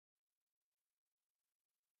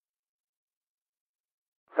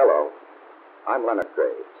Hello, I'm Leonard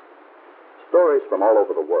Graves. Stories from all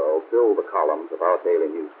over the world fill the columns of our daily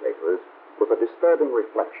newspapers with a disturbing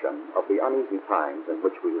reflection of the uneasy times in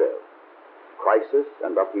which we live. Crisis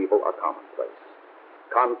and upheaval are commonplace.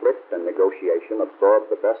 Conflict and negotiation absorb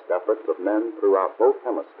the best efforts of men throughout both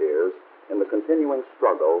hemispheres in the continuing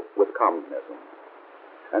struggle with communism.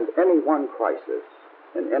 And any one crisis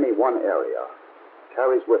in any one area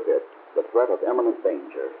carries with it the threat of imminent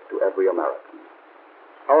danger to every American.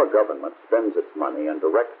 Our government spends its money and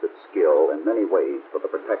directs its skill in many ways for the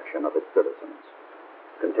protection of its citizens.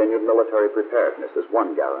 Continued military preparedness is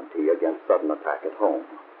one guarantee against sudden attack at home.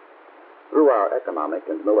 Through our economic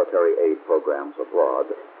and military aid programs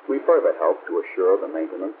abroad, we further help to assure the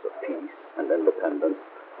maintenance of peace and independence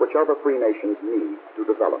which other free nations need to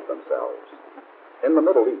develop themselves. In the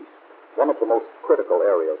Middle East, one of the most critical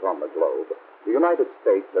areas on the globe, the United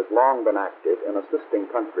States has long been active in assisting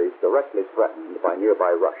countries directly threatened by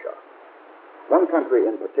nearby Russia. One country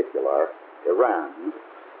in particular, Iran,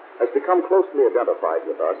 has become closely identified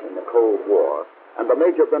with us in the Cold War and a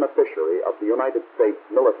major beneficiary of the United States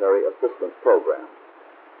military assistance program.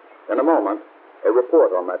 In a moment, a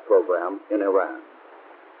report on that program in Iran.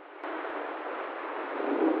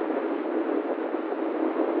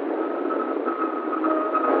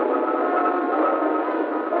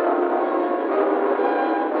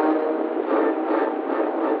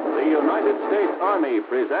 The United States Army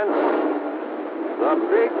presents The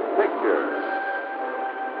Big Picture,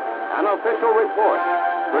 an official report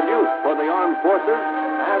produced for the armed forces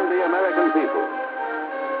and the American people.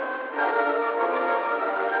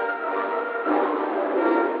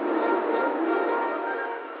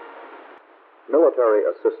 Military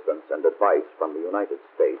assistance and advice from the United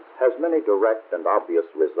States has many direct and obvious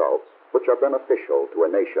results which are beneficial to a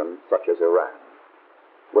nation such as Iran.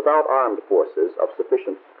 Without armed forces of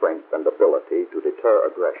sufficient strength and ability to deter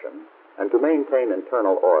aggression and to maintain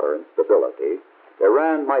internal order and stability,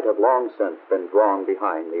 Iran might have long since been drawn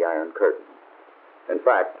behind the Iron Curtain. In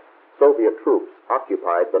fact, Soviet troops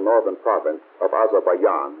occupied the northern province of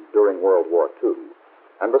Azerbaijan during World War II,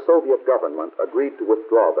 and the Soviet government agreed to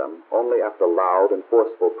withdraw them only after loud and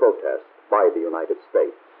forceful protests by the United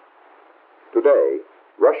States. Today,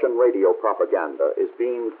 Russian radio propaganda is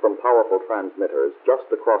beamed from powerful transmitters just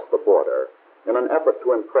across the border in an effort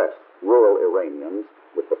to impress rural Iranians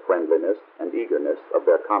with the friendliness and eagerness of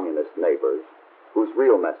their communist neighbors, whose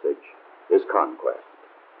real message is conquest.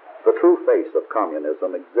 The true face of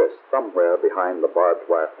communism exists somewhere behind the barbed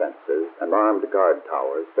wire fences and armed guard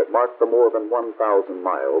towers that mark the more than 1,000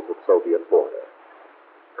 miles of Soviet border.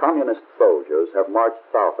 Communist soldiers have marched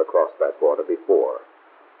south across that border before,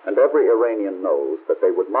 and every Iranian knows that they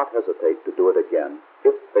would not hesitate to do it again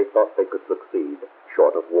if they thought they could succeed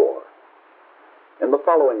short of war. In the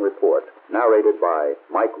following report, narrated by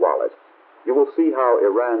Mike Wallace, you will see how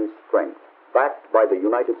Iran's strength, backed by the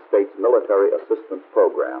United States military assistance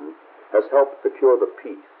program, has helped secure the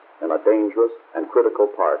peace in a dangerous and critical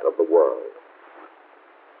part of the world.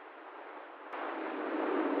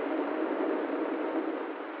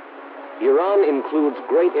 Iran includes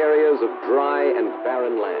great areas of dry and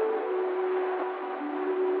barren land,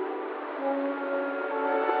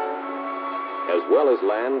 as well as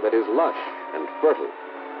land that is lush and fertile.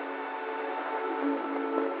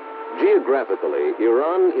 Geographically,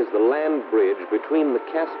 Iran is the land bridge between the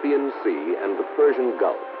Caspian Sea and the Persian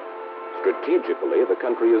Gulf. Strategically, the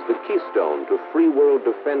country is the keystone to free world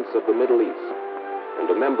defense of the Middle East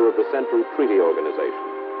and a member of the Central Treaty Organization.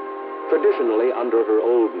 Traditionally under her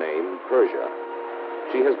old name, Persia,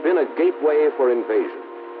 she has been a gateway for invasion.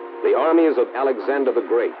 The armies of Alexander the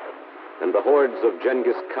Great and the hordes of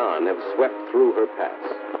Genghis Khan have swept through her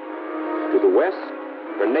paths. To the west,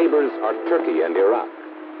 her neighbors are Turkey and Iraq.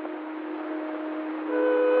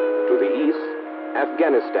 To the east,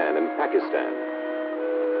 Afghanistan and Pakistan.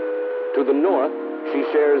 To the north, she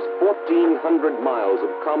shares 1,400 miles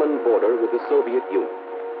of common border with the Soviet Union.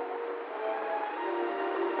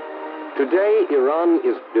 Today, Iran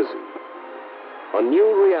is busy. A new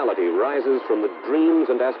reality rises from the dreams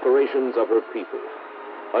and aspirations of her people.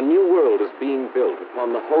 A new world is being built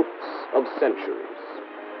upon the hopes of centuries.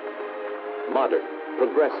 Modern,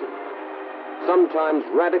 progressive, sometimes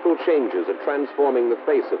radical changes are transforming the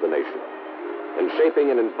face of the nation and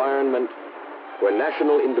shaping an environment where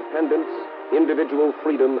national independence, individual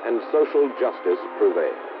freedom, and social justice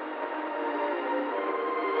prevail.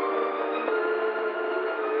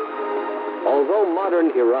 Although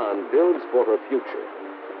modern Iran builds for her future,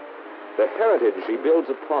 the heritage she builds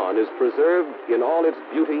upon is preserved in all its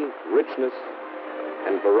beauty, richness,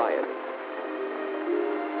 and variety.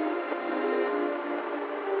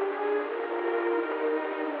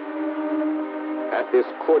 this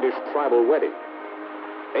Kurdish tribal wedding.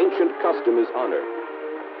 Ancient custom is honored,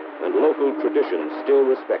 and local tradition still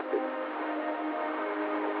respected.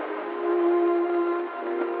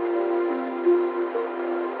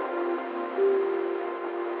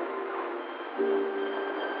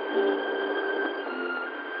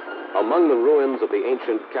 Among the ruins of the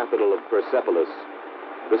ancient capital of Persepolis,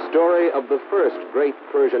 the story of the first great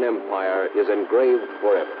Persian empire is engraved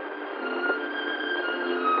forever.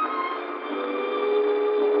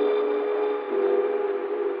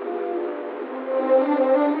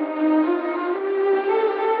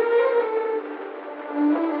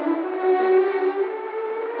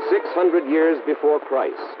 Years before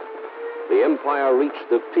Christ, the empire reached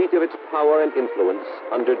the peak of its power and influence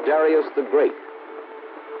under Darius the Great,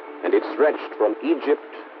 and it stretched from Egypt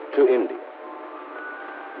to India.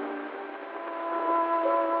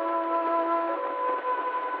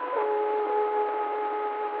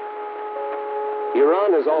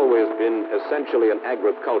 Iran has always been essentially an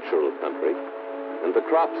agricultural country, and the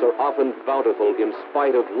crops are often bountiful in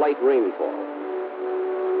spite of light rainfall.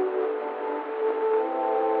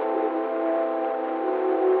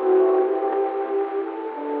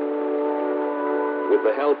 With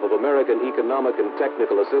the help of American economic and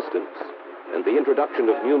technical assistance and the introduction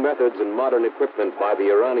of new methods and modern equipment by the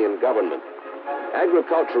Iranian government,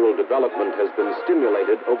 agricultural development has been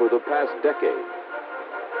stimulated over the past decade.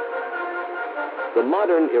 The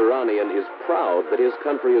modern Iranian is proud that his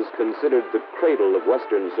country is considered the cradle of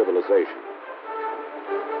Western civilization.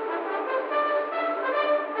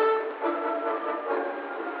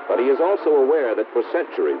 But he is also aware that for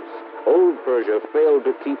centuries, old Persia failed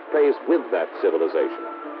to keep pace with that civilization.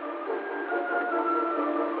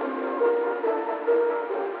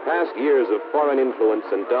 Past years of foreign influence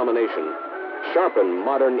and domination sharpened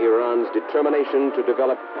modern Iran's determination to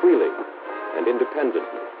develop freely and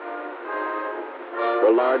independently.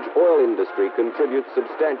 The large oil industry contributes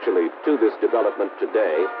substantially to this development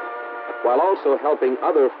today, while also helping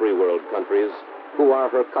other free world countries who are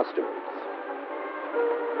her customers.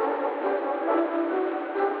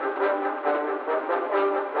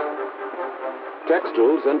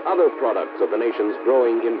 Textiles and other products of the nation's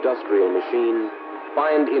growing industrial machine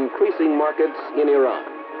find increasing markets in Iran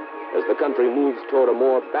as the country moves toward a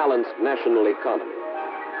more balanced national economy.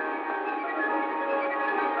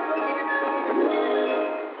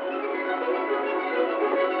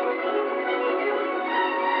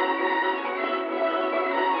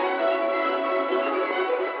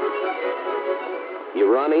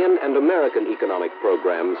 Iranian and American economic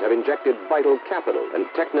programs have injected vital capital and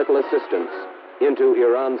technical assistance into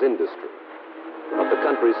Iran's industry, but the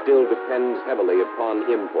country still depends heavily upon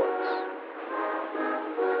imports.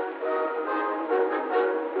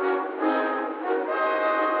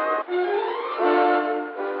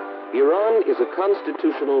 Iran is a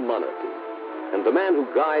constitutional monarchy, and the man who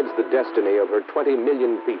guides the destiny of her 20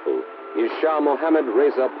 million people is Shah Mohammad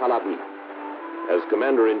Reza Pahlavi. As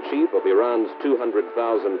commander-in-chief of Iran's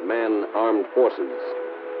 200,000-man armed forces,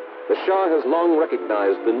 the Shah has long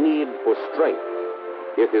recognized the need for strength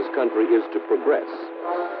if his country is to progress.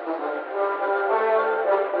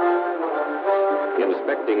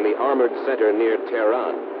 Inspecting the armored center near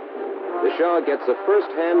Tehran, the Shah gets a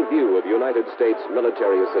first-hand view of United States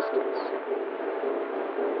military assistance.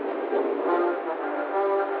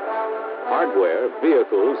 Hardware,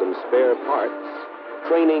 vehicles, and spare parts,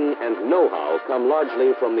 training, and know-how come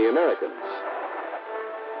largely from the Americans.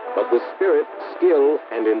 But the spirit, skill,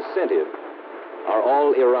 and incentive are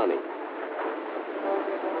all Iranian.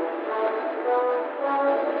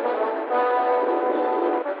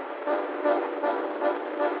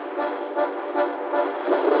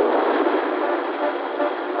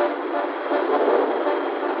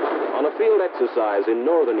 On a field exercise in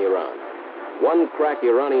northern Iran, one crack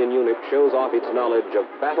Iranian unit shows off its knowledge of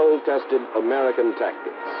battle-tested American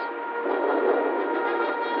tactics.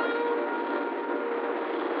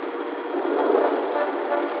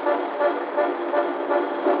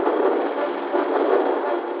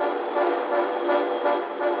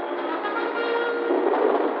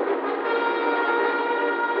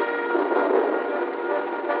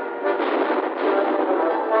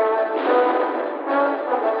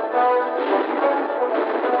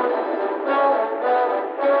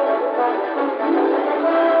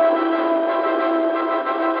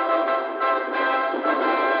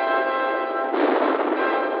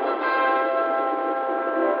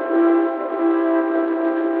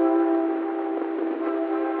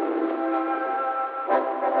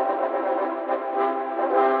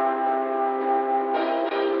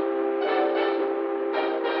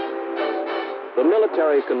 The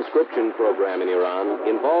military conscription program in Iran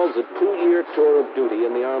involves a 2-year tour of duty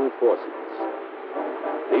in the armed forces.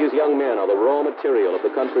 These young men are the raw material of the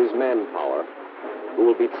country's manpower, who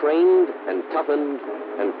will be trained and toughened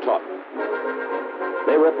and taught.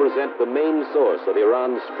 They represent the main source of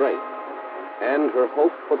Iran's strength and her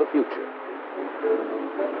hope for the future.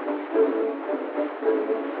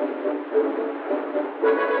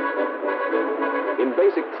 In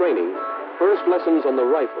basic training, first lessons on the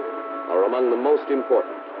rifle are among the most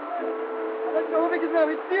important.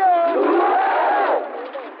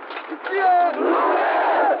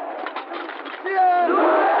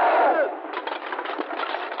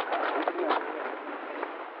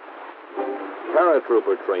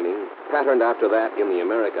 Paratrooper training, patterned after that in the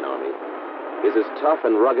American Army, is as tough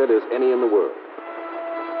and rugged as any in the world.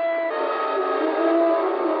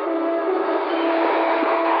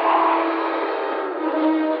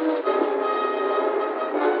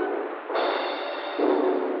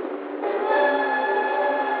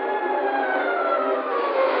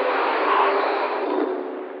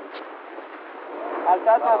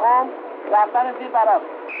 رفتن زیر براب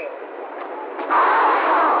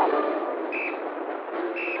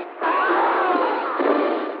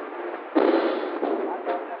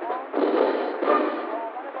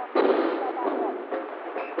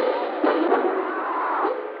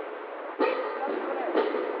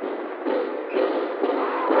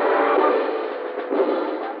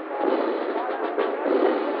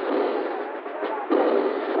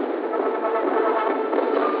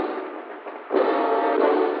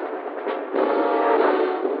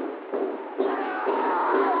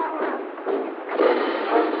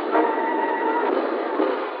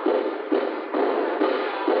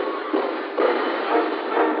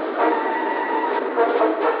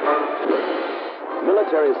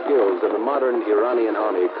Military skills in the modern Iranian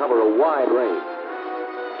army cover a wide range.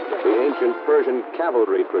 The ancient Persian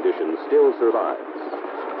cavalry tradition still survives.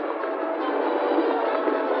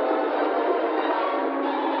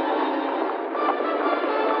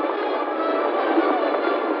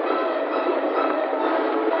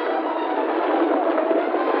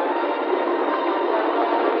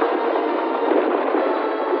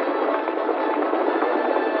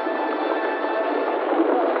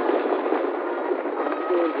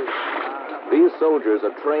 These soldiers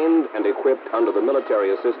are trained and equipped under the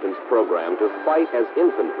military assistance program to fight as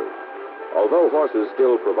infantry. Although horses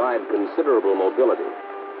still provide considerable mobility,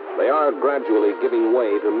 they are gradually giving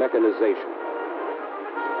way to mechanization.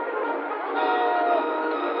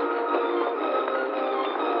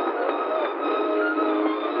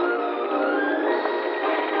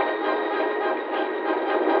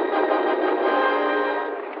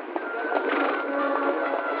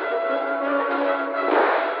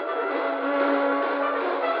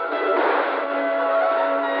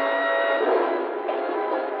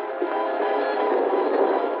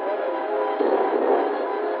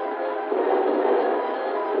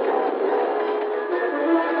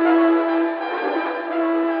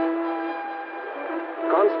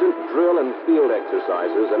 Constant drill and field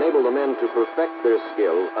exercises enable the men to perfect their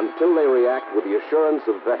skill until they react with the assurance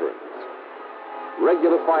of veterans.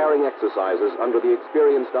 Regular firing exercises under the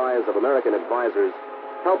experienced eyes of American advisors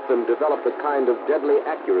help them develop the kind of deadly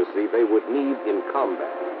accuracy they would need in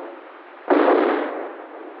combat.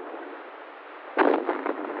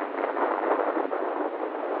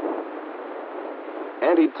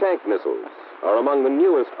 Anti-tank missiles are among the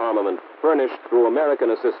newest armament furnished through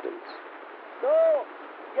American assistance.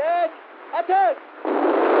 Yes, attack!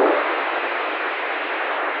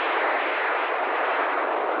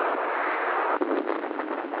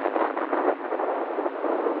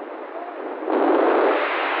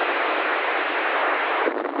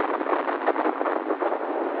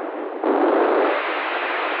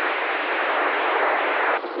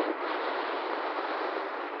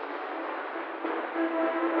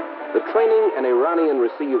 The training an Iranian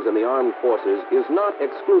receives in the armed forces is not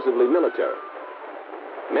exclusively military.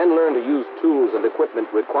 Men learn to use tools and equipment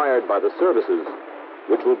required by the services,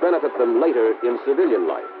 which will benefit them later in civilian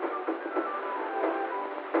life.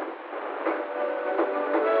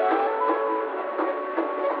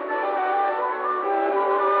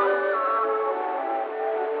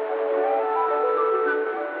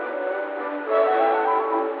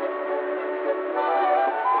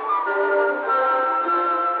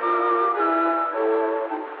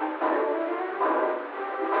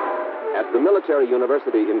 At the military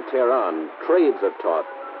university in Tehran, trades are taught,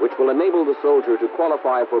 which will enable the soldier to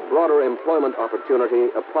qualify for broader employment opportunity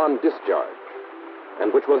upon discharge,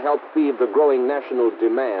 and which will help feed the growing national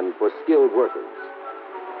demand for skilled workers.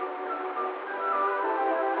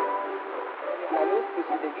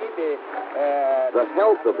 The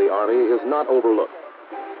health of the Army is not overlooked.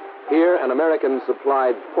 Here, an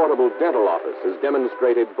American-supplied portable dental office is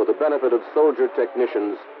demonstrated for the benefit of soldier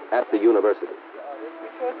technicians at the university.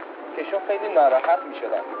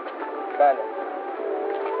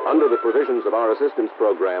 Under the provisions of our assistance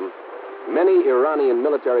program, many Iranian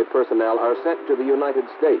military personnel are sent to the United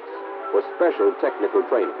States for special technical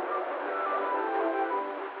training.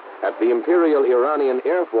 At the Imperial Iranian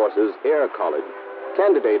Air Force's Air College,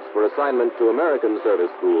 candidates for assignment to American service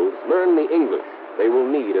schools learn the English they will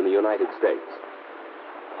need in the United States.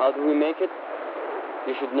 How do we make it?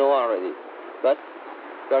 You should know already. But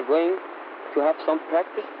we are going to have some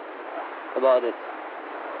practice about it.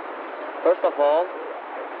 First of all,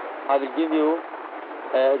 I will give you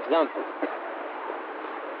an example.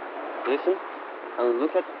 Listen and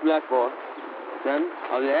look at the blackboard. Then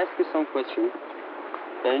I will ask you some questions.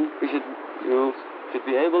 Then you should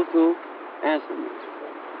be able to answer me.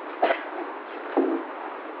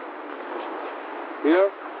 Here,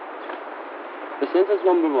 the sentence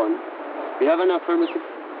number 1. We have an affirmative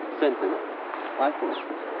sentence. Like this.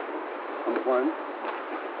 Number 1.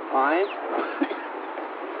 I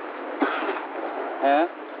am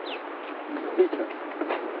teacher.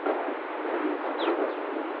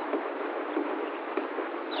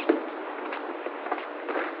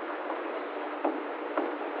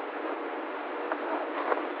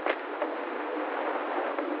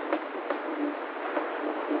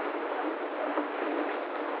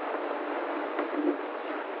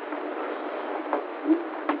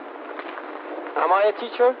 Am I a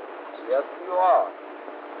teacher? Yes, you are.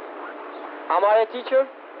 Am I a teacher?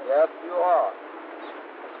 Yes, you are.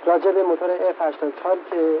 راجع به موتور F84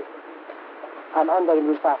 که الان داریم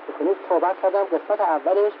روش بحث می‌کنیم صحبت کردم. قسمت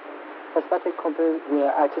اولش قسمت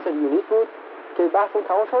accessory unit بود که بحثمون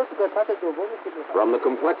تمام شد. قسمت دومی که From the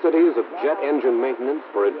complexities of jet engine maintenance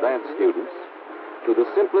for advanced students to the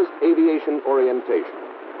simplest aviation orientation,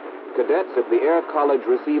 cadets at the Air College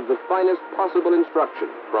receive the finest possible instruction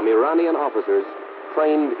from Iranian officers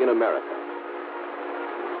trained in America.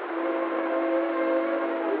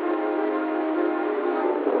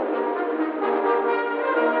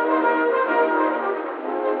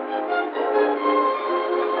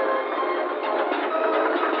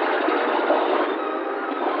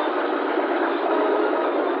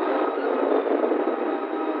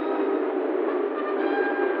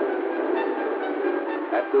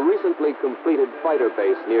 At the recently completed fighter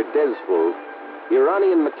base near Dezful,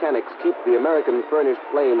 Iranian mechanics keep the American-furnished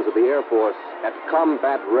planes of the Air Force at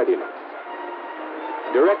combat readiness.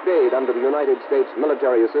 Direct aid under the United States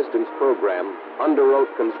Military Assistance Program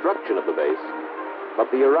underwrote construction of the base,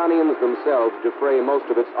 but the Iranians themselves defray most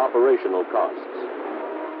of its operational costs.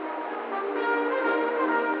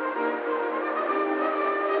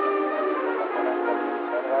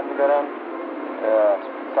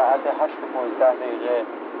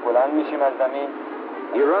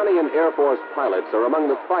 Iranian Air Force pilots are among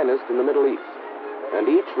the finest in the Middle East, and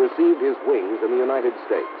each received his wings in the United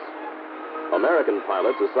States. American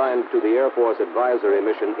pilots assigned to the Air Force advisory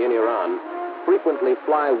mission in Iran frequently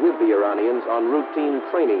fly with the Iranians on routine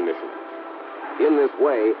training missions. In this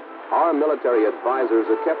way, our military advisors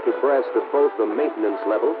are kept abreast of both the maintenance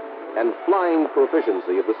level and flying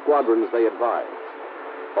proficiency of the squadrons they advise.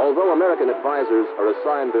 Although American advisors are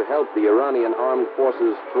assigned to help the Iranian armed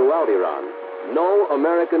forces throughout Iran, no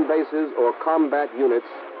American bases or combat units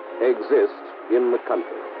exist in the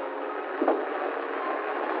country.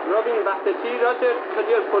 Robin Baptiste, Roger,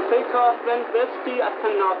 Career for takeoff, then Westy at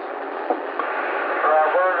 10 knots.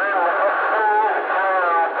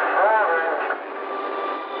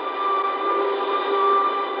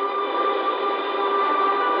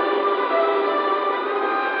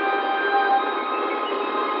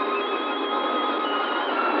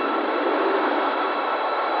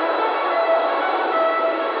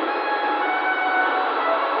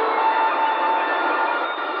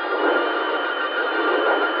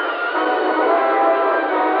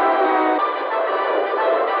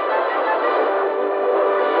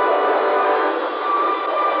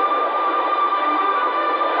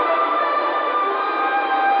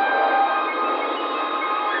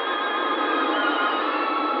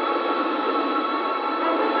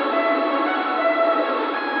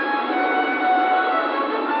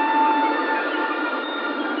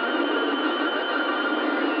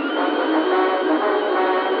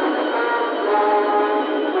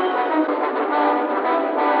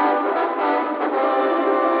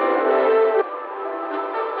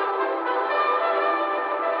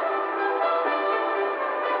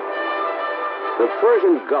 The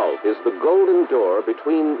Persian Gulf is the golden door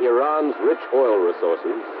between Iran's rich oil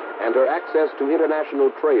resources and her access to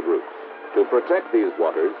international trade routes. To protect these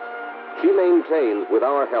waters, she maintains, with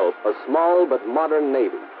our help, a small but modern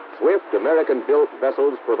navy. Swift American-built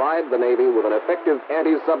vessels provide the Navy with an effective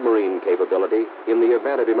anti-submarine capability in the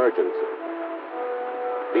event of emergency.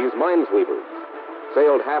 These minesweepers,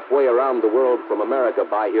 sailed halfway around the world from America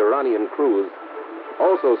by Iranian crews,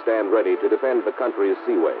 also stand ready to defend the country's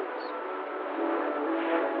seaways.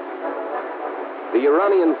 The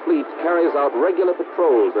Iranian fleet carries out regular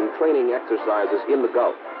patrols and training exercises in the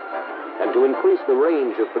Gulf. And to increase the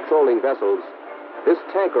range of patrolling vessels, this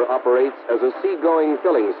tanker operates as a seagoing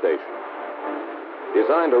filling station.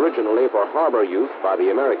 Designed originally for harbor use by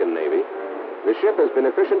the American Navy, the ship has been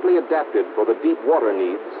efficiently adapted for the deep water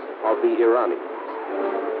needs of the Iranians.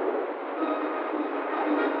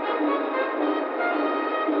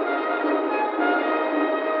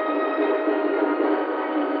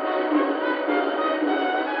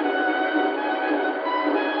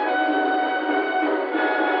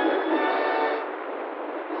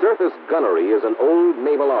 Surface gunnery is an old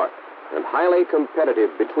naval art and highly competitive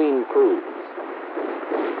between crews.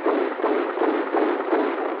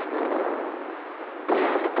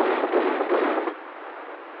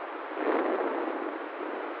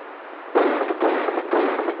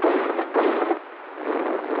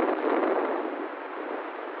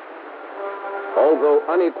 Although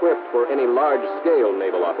unequipped for any large-scale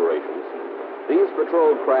naval operations, these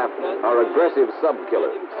patrol craft are aggressive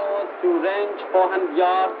sub-killers. To range 400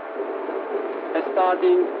 yards,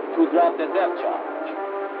 starting to drop the depth charge.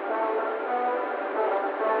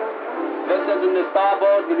 Vessels in the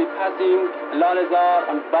starboard will be passing Lalezar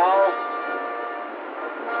on bow.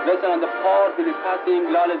 Vessel on the port will be passing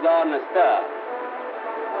Lalezar on stern.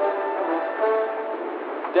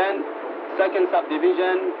 Then, second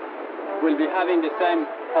subdivision will be having the same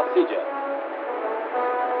procedure.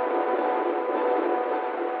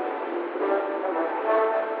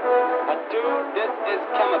 This is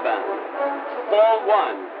Camaban.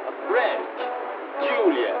 4-1, a break.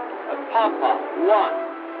 Julia, a Papa,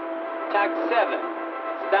 1. Tack 7,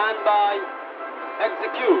 stand by,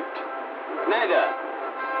 execute. Nether,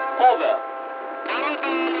 over.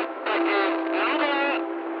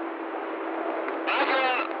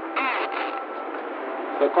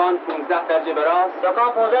 سکان 15 درجه به راست.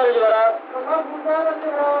 سکان 15 درجه به راست.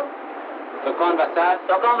 سکان وسط.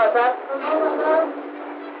 سکان وسط.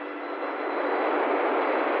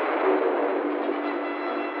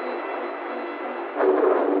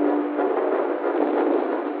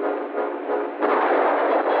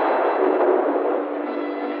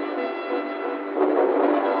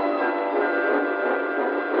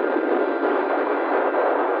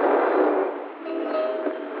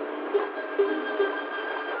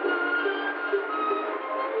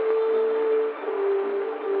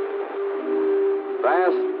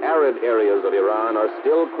 Arid areas of Iran are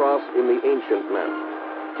still crossed in the ancient manner.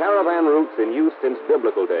 Caravan routes in use since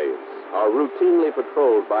biblical days are routinely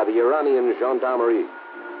patrolled by the Iranian gendarmerie.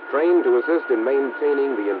 Trained to assist in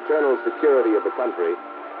maintaining the internal security of the country,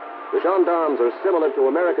 the gendarmes are similar to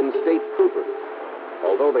American state troopers,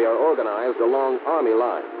 although they are organized along army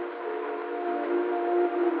lines.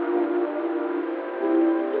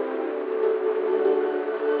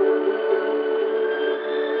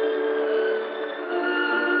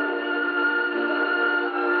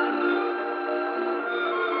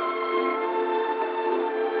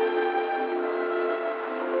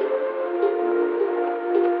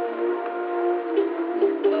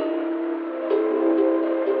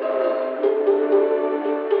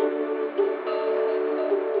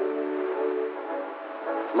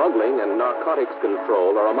 Smuggling and narcotics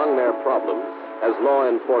control are among their problems as law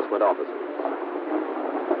enforcement officers.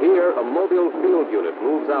 Here, a mobile field unit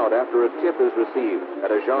moves out after a tip is received at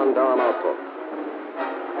a gendarme outpost.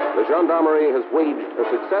 The gendarmerie has waged a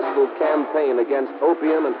successful campaign against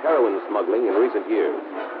opium and heroin smuggling in recent years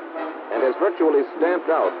and has virtually stamped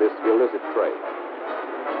out this illicit trade.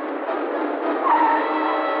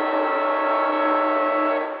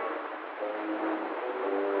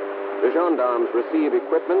 The gendarmes receive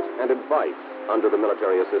equipment and advice under the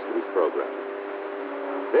military assistance program.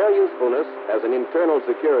 Their usefulness as an internal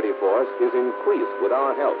security force is increased with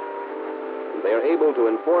our help. And they are able to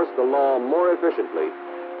enforce the law more efficiently,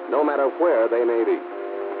 no matter where they may be.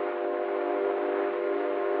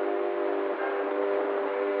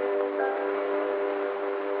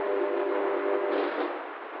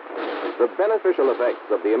 The beneficial effects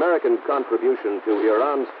of the American contribution to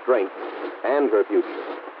Iran's strength and her future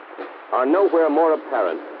are nowhere more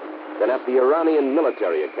apparent than at the Iranian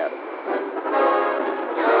Military Academy.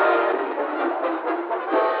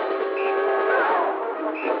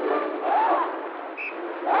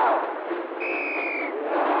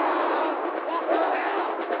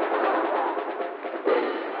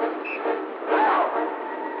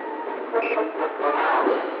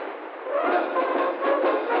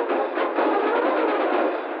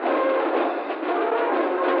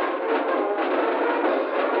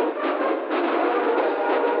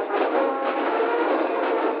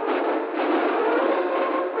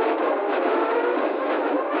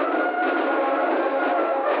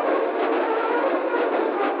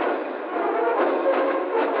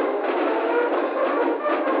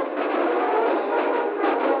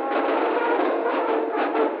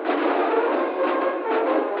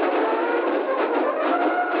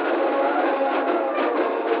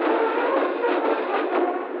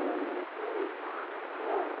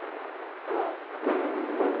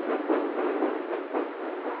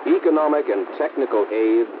 economic and technical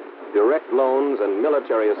aid, direct loans, and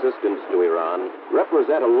military assistance to Iran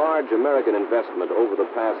represent a large American investment over the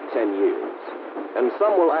past 10 years. And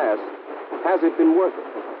some will ask, has it been worth it?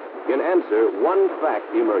 In answer, one fact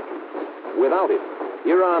emerges. Without it,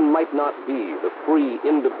 Iran might not be the free,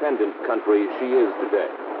 independent country she is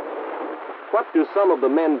today. What do some of the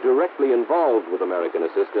men directly involved with American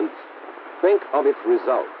assistance think of its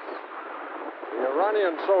results? The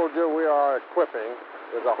Iranian soldier we are equipping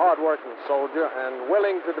is a hard-working soldier and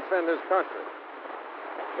willing to defend his country.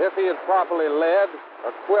 If he is properly led,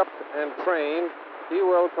 equipped, and trained, he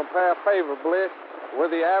will compare favorably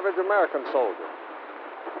with the average American soldier.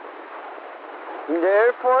 In the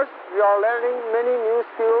Air Force, we are learning many new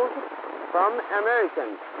skills from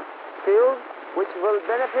Americans, skills which will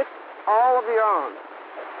benefit all of Iran.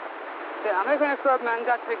 The American equipment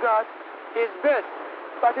that we got is best,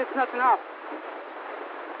 but it's not enough.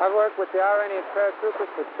 I've worked with the Iranian paratroopers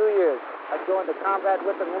for 2 years. I'd go into combat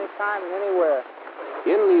with them anytime and anywhere.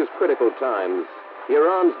 In these critical times,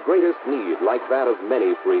 Iran's greatest need, like that of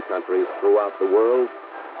many free countries throughout the world,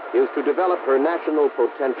 is to develop her national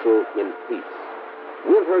potential in peace.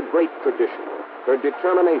 With her great tradition, her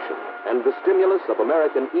determination, and the stimulus of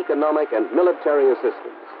American economic and military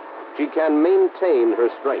assistance, she can maintain her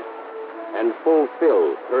strength and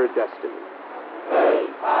fulfill her destiny.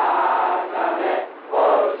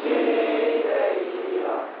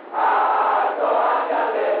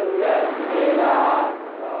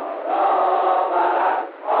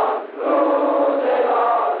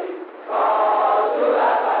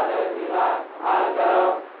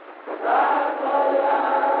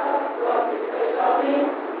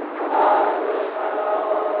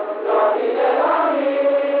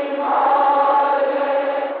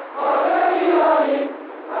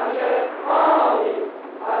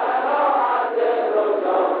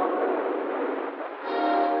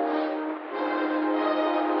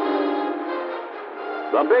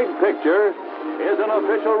 The Big Picture is an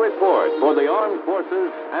official report for the armed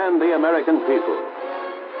forces and the American people.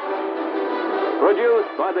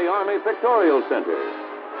 Produced by the Army Pictorial Center.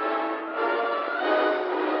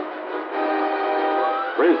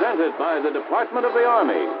 Presented by the Department of the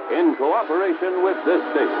Army in cooperation with this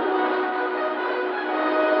station.